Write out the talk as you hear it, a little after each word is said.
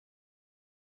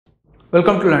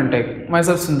Welcome to லேண்ட்டெக்.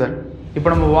 Myself Sundar. இப்போ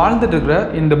நம்ம வாழ்ந்துட்டு இருக்கிற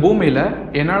இந்த பூமியில்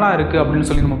என்னெல்லாம் இருக்குது அப்படின்னு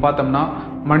சொல்லி நம்ம பார்த்தோம்னா,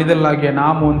 மனிதர்களாகிய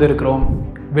நாம் இருக்கிறோம்,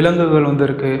 விலங்குகள்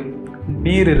இருக்குது,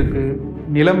 நீர் இருக்குது,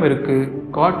 நிலம் இருக்குது,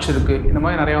 காற்று இருக்குது, இந்த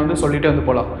மாதிரி நிறையா சொல்லிகிட்டே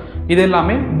போகலாம். இது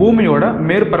எல்லாமே பூமியோட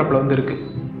மேற்பரப்பில் இருக்குது.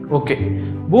 ஓகே,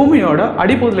 பூமியோட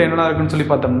அடிப்பகுதியில் என்னென்ன இருக்குன்னு சொல்லி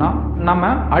பார்த்தோம்னா, நம்ம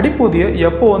அடிப்பகுதியை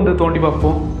எப்போ தோண்டி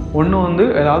பார்ப்போம்? ஒன்று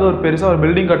ஏதாவது ஒரு பெருசாக ஒரு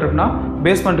பில்டிங் கட்டுறோம்னா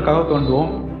பேஸ்மெண்ட்டுக்காக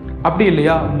தோண்டுவோம். அப்படி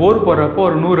இல்லையா, போர் போடுறப்போ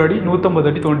ஒரு 100 அடி 150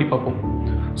 அடி தோண்டி பார்ப்போம்.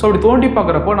 ஸோ அப்படி தோண்டி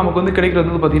பார்க்குறப்போ நமக்கு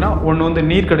கிடைக்கிறது பார்த்திங்கன்னா, ஒன்று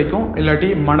நீர் கிடைக்கும், இல்லாட்டி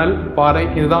மணல், பாறை,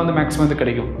 இதுதான் மேக்ஸிமம்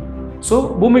கிடைக்கும். ஸோ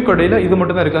பூமிக்கொடையில் இது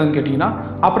மட்டும் தான் இருக்காதுன்னு கேட்டிங்கன்னா,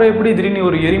 அப்புறம் எப்படி திடீர்னு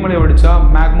ஒரு எரிமலை வெடிச்சா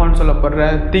மேக்மான்னு சொல்லப்படுற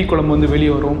தீக்குளம்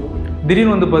வெளியே வரும்.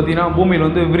 திடீர்னு பார்த்தீங்கன்னா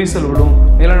பூமியில் விரிசல் விடும்,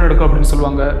 நிலநடுக்கம் அப்படின்னு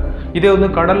சொல்லுவாங்க. இதே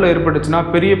கடலில் ஏற்பட்டுச்சுன்னா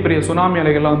பெரிய பெரிய சுனாமி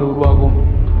அலைகள்லாம் உருவாகும்.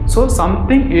 ஸோ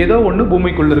சம்திங் ஏதோ ஒன்று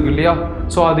பூமிக்குள்ளே இருக்குது இல்லையா?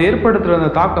 ஸோ அது ஏற்படுத்துகிற அந்த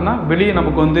தாக்கம் தான் வெளியே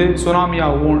நமக்கு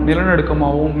சுனாமியாகவும்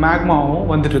நிலநடுக்கமாகவும் மேக்மாவும்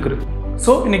வந்துட்டுருக்குது.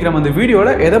 ஸோ இன்றைக்கி நம்ம இந்த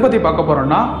வீடியோவில் எதை பற்றி பார்க்க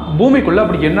போகிறோம்னா, பூமிக்குள்ளே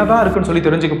அப்படி என்ன தான் இருக்குன்னு சொல்லி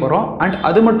தெரிஞ்சுக்க போகிறோம். அண்ட்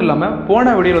அது மட்டும் இல்லாமல்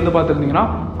போன வீடியோவில் பார்த்துருந்தீங்கன்னா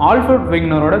ஆல்ஃபர்ட்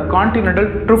வெக்னரோட கான்டினென்டல்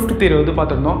ட்ரிஃப்ட் தியரி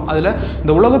பார்த்துருந்தோம். அதில்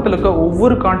இந்த உலகத்தில் இருக்க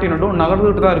ஒவ்வொரு கான்டினென்ட்டும்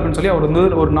நகர்ந்துட்டு தான் இருக்குன்னு சொல்லி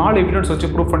அவர் ஒரு 4 எவிடன்ஸ்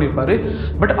வச்சு ப்ரூவ் பண்ணியிருப்பார்.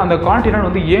 பட் அந்த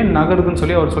கான்டினென்ட் ஏன் நகருதுன்னு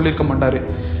சொல்லி அவர் சொல்லியிருக்க மாட்டார்.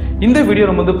 இந்த வீடியோ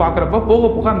நம்ம பார்க்குறப்ப போக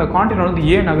போக அந்த கான்டினென்ட்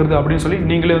ஏன் நகருது அப்படின்னு சொல்லி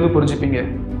நீங்களே புரிஞ்சுப்பீங்க.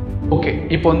 ஓகே,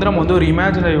 இப்போ நம்ம ஒரு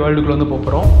இமேஜினரி வேர்ல்டுக்குள்ளே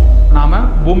போகிறோம். நாம்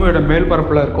பூமியோட மேல்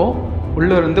பரப்பில் இருக்கோம்.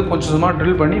 உள்ளே இருந்து கொஞ்சமாக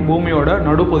ட்ரில் பண்ணி பூமியோட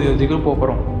நடுப்பகுதிக்கு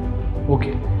போகிறோம்.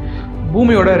 ஓகே,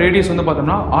 பூமியோட ரேடியஸ்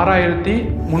பார்த்தோம்னா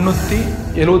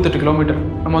 6378 கிலோமீட்டர்.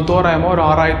 நம்ம தோராயமாக ஒரு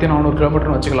 6400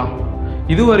 கிலோமீட்டர்னு வச்சுக்கலாம்.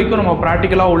 இது வரைக்கும் நம்ம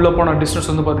ப்ராக்டிக்கலாக உள்ளே போன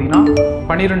டிஸ்டன்ஸ் பார்த்திங்கன்னா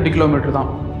 12 கிலோமீட்டர்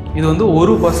தான். இது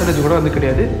 1% கூட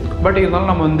கிடையாது. பட் இருந்தாலும்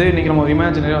நம்ம இன்றைக்கி நம்ம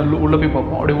இமேஜினரி உள்ளே போய்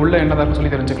பார்ப்போம். அப்படி உள்ளே என்னதான்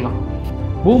சொல்லி தெரிஞ்சுக்கலாம்.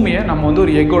 பூமியை நம்ம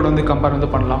ஒரு எக்கோட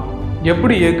கம்பேர் பண்ணலாம்.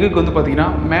 எப்படி எக்குக்கு பார்த்திங்கன்னா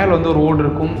மேலே ஒரு ஓடு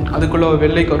இருக்கும், அதுக்குள்ளே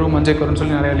வெள்ளை கரு மஞ்சள் கருன்னு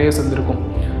சொல்லி நிறைய லேயர்ஸ் இருக்கும்.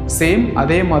 சேம்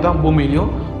அதே மாதிரி தான் பூமியிலையும்.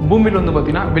 பூமியில்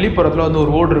பார்த்திங்கன்னா வெளிப்புறத்தில்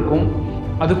ஒரு ஓடு இருக்கும்,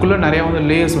 அதுக்குள்ளே நிறையா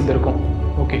லேயர்ஸ் இருக்கும்.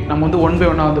 ஓகே, நம்ம ஒன் பை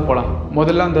ஒன்னாக போகலாம்.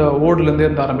 முதல்ல அந்த ஓடுலேருந்தே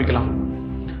ஆரம்பிக்கலாம்.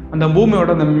 அந்த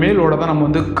பூமியோட அந்த மேலோட தான்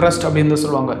நம்ம க்ரஸ்ட் அப்படின்னு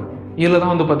சொல்லுவாங்க. இதில்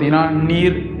தான் பார்த்திங்கன்னா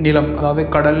நீர், நிலம், அதாவது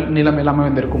கடல், நிலம் எல்லாமே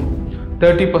இருக்கும்.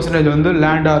 30%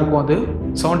 லேண்டாக இருக்கும். அது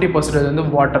 70%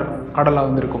 வாட்டர்,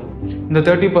 கடலாக இருக்கும். இந்த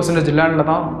 30% லேண்டில்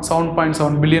தான்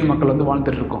 7.7 பில்லியன் மக்கள்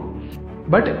வாழ்ந்துட்டு இருக்கோம்.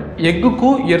 பட்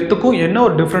எக்குக்கும் எர்த்துக்கும் என்ன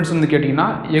ஒரு டிஃப்ரென்ஸ் கேட்டிங்கன்னா,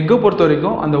 எக்கை பொறுத்த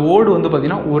வரைக்கும் அந்த ஓடு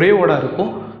பார்த்திங்கன்னா ஒரே ஓடாக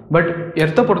இருக்கும். பட்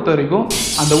எர்த்தை பொறுத்த வரைக்கும்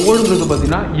அந்த ஓடுங்கிறது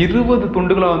பார்த்திங்கன்னா 20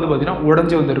 துண்டுகளாக பார்த்திங்கன்னா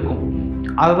உடஞ்சி இருக்கும்.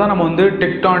 அதை தான் நம்ம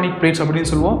டெக்டானிக் பிளேட்ஸ் அப்படின்னு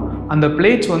சொல்லுவோம். அந்த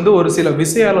பிளேட்ஸ் ஒரு சில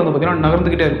விசையால் பார்த்திங்கன்னா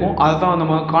நகர்ந்துக்கிட்டே இருக்கும். அதை தான்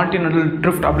நம்ம கான்டினென்டல்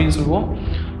ட்ரிஃப்ட் அப்படின்னு சொல்லுவோம்.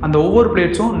 அந்த ஒவ்வொரு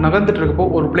பிளேட்ஸும் நகர்ந்துட்டு இருக்கப்போ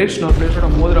ஒரு பிளேட்ஸ் இன்னொரு பிளேட்ஸோட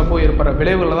மோதுறப்போ ஏற்படுற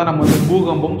விளைவுகளை தான் நம்ம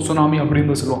பூகம்பம், சுனாமி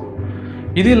அப்படின்னு சொல்லுவோம்.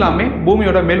 இது எல்லாமே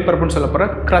பூமியோட மேல்பரப்புன்னு சொல்லப்படுற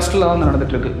க்ரஸ்ட்டில் தான்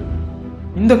நடந்துகிட்ருக்கு.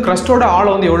 இந்த க்ரஸ்ட்டோட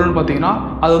ஆழம் எவ்வளோன்னு பார்த்தீங்கன்னா,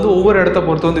 அது ஒவ்வொரு இடத்த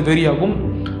பொறுத்து வெரி ஆகும்.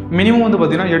 மினிமம்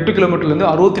பார்த்தீங்கன்னா 8 கிலோமீட்டர்லேருந்து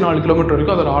 64 கிலோமீட்டர்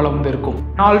வரைக்கும் அதோட ஆழம் இருக்கும்.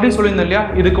 நான் ஆல்ரெடி சொல்லியிருந்தேன் இல்லையா,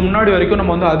 இதுக்கு முன்னாடி வரைக்கும்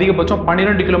நம்ம அதிகபட்சம்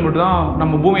 12 கிலோமீட்டர் தான்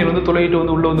நம்ம பூமியில் தொலைகிட்டு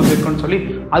உள்ளே போயிருக்கோன்னு சொல்லி.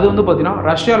 அது பார்த்தீங்கன்னா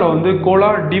ரஷ்யாவில் கோலா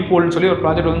டீப் ஹோல்னு சொல்லி ஒரு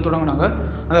ப்ராஜெக்ட் தொடங்கினாங்க.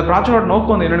 அந்த ப்ராஜெக்டோட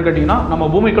நோக்கம் என்னென்னு கேட்டிங்கன்னா, நம்ம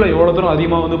பூமிக்குள்ளே எவ்வளோ தூரம்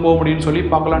அதிகமாக போக முடியும்னு சொல்லி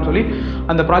பார்க்கலான்னு சொல்லி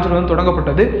அந்த ப்ராஜெக்ட்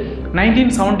தொடங்கப்பட்டது.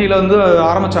 1970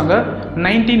 ஆரம்பித்தாங்க.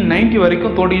 1990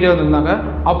 வரைக்கும் தோண்டிகிட்டே வந்திருந்தாங்க.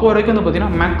 அப்போ வரைக்கும்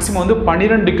பார்த்தீங்கன்னா மேக்ஸிமம்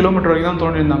 12 கிலோமீட்டர் வரைக்கும் தான்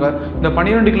தோண்டியிருந்தாங்க. இந்த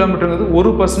 12 கிலோமீட்டருங்கிறது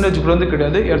 1% கூட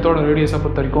கிடையாது எர்த்தோட ரேடியஸை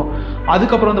பொறுத்த வரைக்கும்.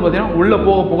 அதுக்கப்புறம் பார்த்தீங்கன்னா உள்ளே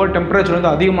போக போக டெம்பரேச்சர்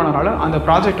அதிகமானனால அந்த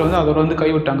ப்ராஜெக்ட் அதோட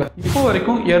கைவிட்டாங்க. இப்போ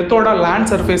வரைக்கும் எர்த்தோட லேண்ட்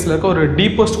சர்ஃபேஸில் இருக்க ஒரு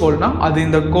டீப்பஸ்ட் ஹோல்னா அது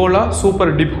இந்த கோலா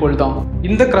சூப்பர் டீப் ஹோல் தான்.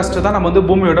 இந்த கிரஸ்ட் தான் நம்ம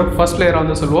பூமியோட ஃபர்ஸ்ட்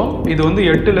லேயராக சொல்லுவோம். இது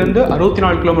 8லேருந்து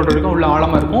 64 கிலோமீட்டர் வரைக்கும் உள்ள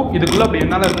ஆழமாக இருக்கும். இதுக்குள்ளே அப்படி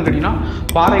என்ன இருக்குன்னு கேட்டிங்கன்னா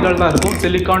பாறைகள் தான் இருக்கும்.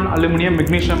 சிலிக்கான், அலுமினியம்,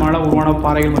 மெக்னீஷியமால உருவான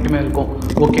பாறைகள் மட்டுமே இருக்கும்.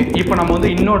 ஓகே, இப்போ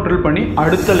நம்ம இன்னொரு ட்ரில் பண்ணி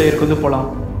அடுத்த லேயருக்கு போகலாம்.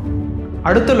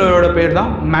 அடுத்த லேயரோட பேர்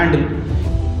தான் மேண்டில்.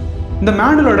 இந்த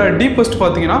மேண்டிலோட டீப்பஸ்ட்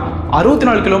பார்த்தீங்கன்னா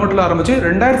 64 கிலோமீட்டரில் ஆரம்பிச்சு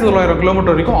 2900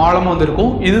 கிலோமீட்டர் வரைக்கும் ஆழமாக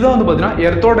இருக்கும். இதுதான் பார்த்தீங்கன்னா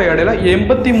எர்த்தோட இடையில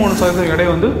 83% எடை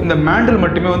இந்த மேண்டில்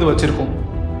மட்டுமே வச்சிருக்கும்.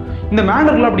 இந்த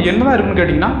மேண்டலுக்குள்ள அப்படி என்னதான் இருக்குன்னு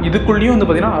கேட்டிங்கன்னா, இதுக்குள்ளேயும்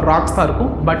பார்த்தீங்கன்னா ராக்ஸ் தான்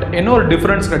இருக்கும். பட் என்ன ஒரு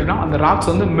டிஃப்ரென்ஸ் கேட்டிங்கன்னா, அந்த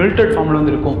ராக்ஸ் மெல்டட்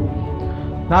ஃபார்மில் இருக்கும்.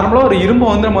 நார்மலாக ஒரு இரும்பை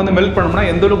நம்ம மெல்ட் பண்ணோம்னா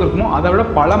எந்த அளவுக்கு இருக்குமோ அதை விட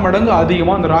பல மடங்கு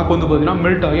அதிகமாக அந்த ராக் பார்த்தீங்கன்னா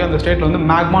மெல்ட் ஆகி அந்த ஸ்டேட்டில்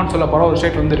மேக்மான்னு சொல்ல போகிற ஒரு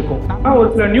ஸ்டேட் இருக்கும். ஆனால் ஒரு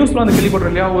சில நியூஸில்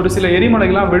கேள்விப்படுறோம் இல்லையா, ஒரு சில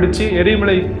எரிமலைகள்லாம் வெடிச்சு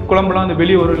எரிமலை குழம்புலாம்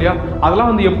வெளியே வரும் இல்லையா,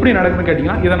 அதெல்லாம் எப்படி நடக்குதுன்னு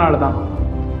கேட்டிங்கன்னா இதனால தான்.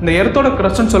 இந்த எர்த்தோட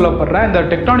க்ரஸ்ட்னு சொல்லப்படுற இந்த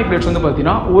டெக்டானிக் பிளேட்ஸ்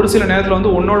பார்த்தீங்கன்னா ஒரு சில நேரத்தில்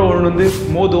ஒன்னோட ஒன்று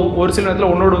மோதும், ஒரு சில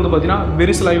நேரத்தில் ஒன்னோட பார்த்தீங்கன்னா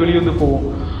விரிசலாகி வெளியே போகும்.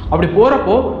 அப்படி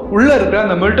போகிறப்போ உள்ளே இருக்கிற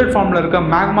அந்த மெல்டட் ஃபார்மில் இருக்க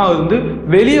மேக்மா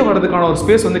வெளியே வர்றதுக்கான ஒரு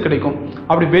ஸ்பேஸ் கிடைக்கும்.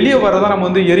 அப்படி வெளியே வர்றதான்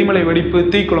நம்ம எரிமலை வெடிப்பு,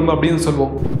 தீக்குழம்பு அப்படின்னு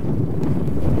சொல்லுவோம்.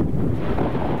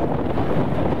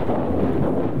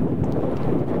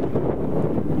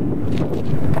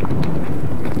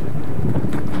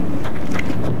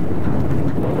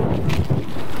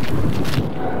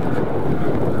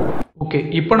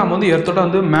 இப்போ நம்ம வந்து எர்த்தோட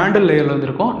வந்து மேண்டல் லேயரில்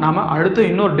வந்துருக்கோம். நம்ம அடுத்து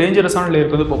இன்னொரு டேஞ்சரஸான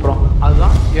லேயருக்கு வந்து போகிறோம்.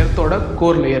 அதுதான் எர்த்தோட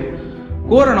கோர் லேயர்.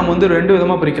 கோரை நம்ம வந்து 2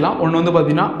 விதமாக பிரிக்கலாம். ஒன்று வந்து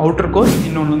பார்த்தீங்கன்னா அவுட்டர் கோர்,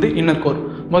 இன்னொன்று வந்து இன்னர் கோர்.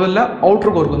 முதல்ல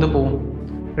அவுட்டர் கோருக்கு வந்து போவோம்.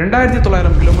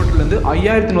 2900 கிலோமீட்டர்லேருந்து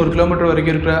 5100 கிலோமீட்டர்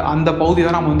வரைக்கும் இருக்கிற அந்த பகுதி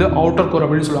தான் நம்ம வந்து அவுட்டர் கோர்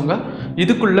அப்படின்னு சொல்லுவாங்க.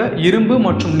 இதுக்குள்ள இரும்பு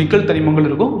மற்றும் நிக்கல் தனிமங்கள்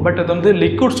இருக்கும். பட் அது வந்து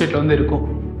லிக்விட் ஸ்டேட்டில் வந்து இருக்கும்.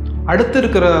 அடுத்து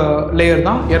இருக்கிற லேயர்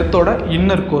தான் எர்த்தோட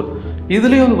இன்னர் கோர்.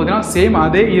 இதுலேயும் வந்து பார்த்தீங்கன்னா சேம்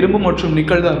அதே இரும்பு மற்றும்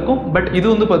நிக்கல் தான் இருக்கும். பட் இது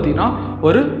வந்து பார்த்தீங்கன்னா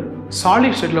ஒரு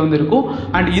சாலிட் ஸ்டேட்டில் வந்து இருக்கும்.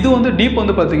 அண்ட் இது வந்து டீப்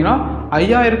வந்து பார்த்தீங்கன்னா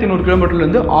 5100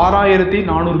 கிலோமீட்டர்லேருந்து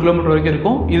 6400 கிலோமீட்டர் வரைக்கும்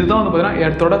இருக்கும். இதுதான் வந்து பார்த்தீங்கன்னா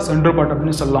எர்த்தோட சென்ட்ரல் பார்ட்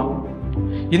அப்படின்னு சொல்லலாம்.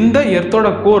 இந்த எர்த்தோட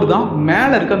கோர் தான்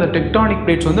மேலே இருக்க அந்த டெக்டானிக்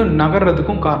பிளேட்ஸ் வந்து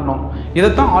நகர்றதுக்கும் காரணம்.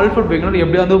 இதைத்தான் ஆல்ஃபர்ட் வெகனர்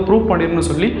எப்படியாவது ப்ரூவ் பண்ணிடணும்னு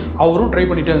சொல்லி அவரும் ட்ரை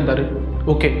பண்ணிகிட்டே இருந்தார்.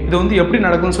 ஓகே, இது வந்து எப்படி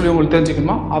நடக்குதுன்னு சொல்லி உங்களுக்கு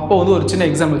தெரிஞ்சுக்கணுமா? அப்போ வந்து ஒரு சின்ன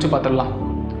எக்ஸாம்பிள் வச்சு பார்த்துடலாம்.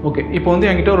 ஓகே, இப்போ வந்து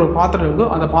என்கிட்ட ஒரு பாத்திரம் இருக்குது.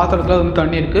 அந்த பாத்திரத்தில் வந்து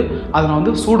தண்ணி இருக்குது. அதை நான்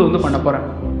வந்து சூடு வந்து பண்ண போகிறேன்.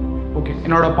 ஓகே,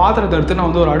 என்னோடய பாத்திரத்தை எடுத்து நான்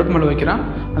வந்து ஒரு அடுப்பு மேலே வைக்கிறேன்.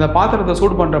 அந்த பாத்திரத்தை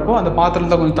சூடு பண்ணுறப்போ அந்த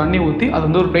பாத்திரத்தில் கொஞ்சம் தண்ணி ஊற்றி அதை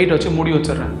வந்து ஒரு பிளேட் வச்சு மூடி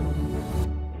வச்சிடுறேன்.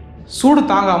 சூடு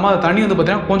தாங்காமல் அந்த தண்ணி வந்து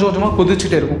பார்த்தீங்கன்னா கொஞ்சம் கொஞ்சமாக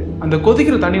கொதிச்சுட்டே இருக்கும். அந்த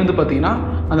கொதிக்கிற தண்ணி வந்து பார்த்தீங்கன்னா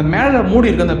அந்த மேலே மூடி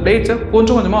இருக்க அந்த பிளேட்ஸை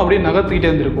கொஞ்சம் கொஞ்சமாக அப்படியே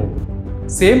நகர்த்திக்கிட்டே இருந்திருக்கும்.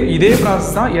 சேம் இதே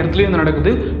ப்ராசஸ் தான் எர்த்லேயும் வந்து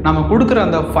நடக்குது. நம்ம கொடுக்குற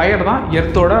அந்த ஃபயர் தான்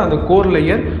எர்த்தோட அந்த கோர்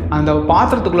லேயர். அந்த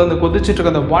பாத்திரத்துக்குள்ளே அந்த கொதிச்சுட்டு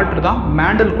இருக்க அந்த வாட்டர் தான்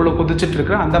மேண்டலுக்குள்ளே கொதிச்சுட்டு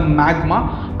இருக்கிற அந்த மேக்மா.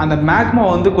 அந்த மேக்மா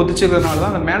வந்து கொதிச்சிருக்கிறதுனால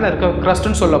தான் அந்த மேலே இருக்க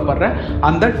க்ரஸ்ட்னு சொல்லப்படுற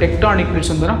அந்த டெக்டானிக்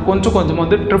பிளேட்ஸ் வந்து கொஞ்சம் கொஞ்சமாக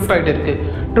வந்து ட்ரிஃப்ட் ஆகிட்டே இருக்குது.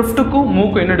 ட்ரிஃப்ட்டுக்கும்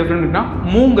மூக்கும் என்ன டிஃப்ரெண்ட்னா,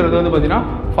 மூங்கிறது வந்து பார்த்தீங்கன்னா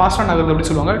ஃபாஸ்ட்டாக நகருது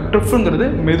அப்படின்னு சொல்லுவாங்க. ட்ரிஃப்ட்டுங்கிறது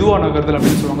மெதுவாக நகருது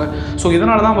அப்படின்னு சொல்லுவாங்க. ஸோ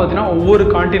இதனால தான் பார்த்தீங்கன்னா ஒவ்வொரு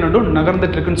கான்டினெண்ட்டும்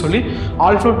நகர்ந்துட்டு இருக்குன்னு சொல்லி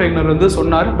ஆல்ஃபர்ட் வெகனர் வந்து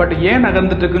சொன்னார். பட் ஏன்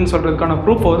நகர்ந்துட்டு இருக்குன்னு சொல்கிறதுக்கான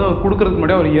ப்ரூஃப் வந்து அவர் கொடுக்கறதுக்கு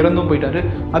முன்னாடி அவர் இறந்தும் போயிட்டார்.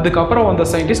 அதுக்கப்புறம் அந்த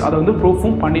சயின்டிஸ்ட் அதை வந்து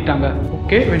ப்ரூஃபும் பண்ணிட்டாங்க.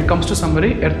 Okay, when it comes to summary,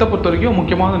 எர்த்தை பொறுத்த வரைக்கும்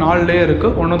முக்கியமான 4 லேயர்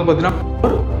இருக்குது. ஒன்று வந்து பார்த்தீங்கன்னா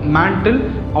core, mantle,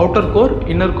 outer core,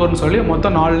 inner கோர்னு சொல்லி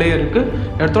மொத்தம் 4 லேயர் இருக்குது.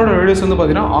 எர்த்தோட ரேடியஸ் வந்து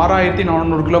பார்த்தீங்கன்னா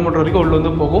 6400 கிலோமீட்டர் வரைக்கும் உள்ள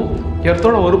வந்து போகும்.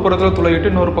 எர்த்தோட ஒரு புறத்தில்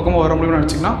துளையிட்டு இன்னொரு பக்கமாக வர முடியும்னு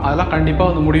நினச்சிங்கன்னா அதெல்லாம் கண்டிப்பாக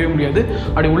வந்து முடியவே முடியாது.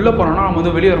 அப்படி உள்ளே போனோம்னா நம்ம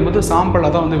வந்து வெளியே வரும்போது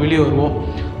சாம்பலாக தான் வந்து வெளியே வருவோம்.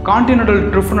 கான்டினென்டல்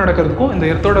ட்ரிஃப்ட் நடக்கிறதுக்கும் இந்த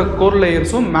எர்த்தோட கோர்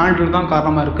லேயர்ஸும் மேண்டில் தான்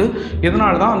காரணமாக இருக்குது.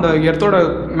 இதனால தான் அந்த எர்த்தோட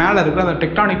மேலே இருக்கிற அந்த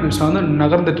டெக்டானிக் பிளேட்ஸ் வந்து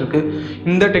நகர்ந்துட்டு இருக்கு.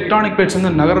 இந்த டெக்டானிக் பிளேட்ஸ்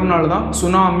வந்து நகர்றதுனால தான்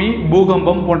சுனாமி,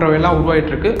 பூகம்பம் போன்றவையெல்லாம்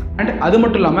உருவாகிட்டு இருக்கு. அண்ட் அது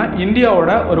மட்டும் இல்லாமல்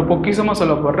இந்தியாவோட ஒரு பொக்கிஷமாக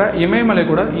சொல்லப்படுற இமயமலை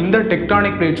கூட இந்த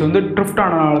டெக்டானிக் பிளேட்ஸ் வந்து ட்ரிஃப்ட்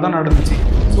ஆனதுனால தான் நடந்துச்சு.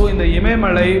 ஸோ இந்த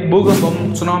இமயமலை, பூகம்பம்,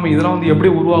 சுனாமி இதெல்லாம் வந்து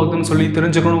எப்படி உருவாகுதுன்னு சொல்லி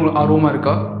தெரிஞ்சுக்கணும் உங்களுக்கு ஆர்வமாக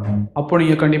இருக்கா? அப்போ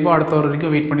நீங்கள் கண்டிப்பாக அடுத்த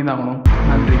வரைக்கும் வெயிட் பண்ணி தான் ஆகணும்.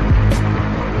 நன்றி.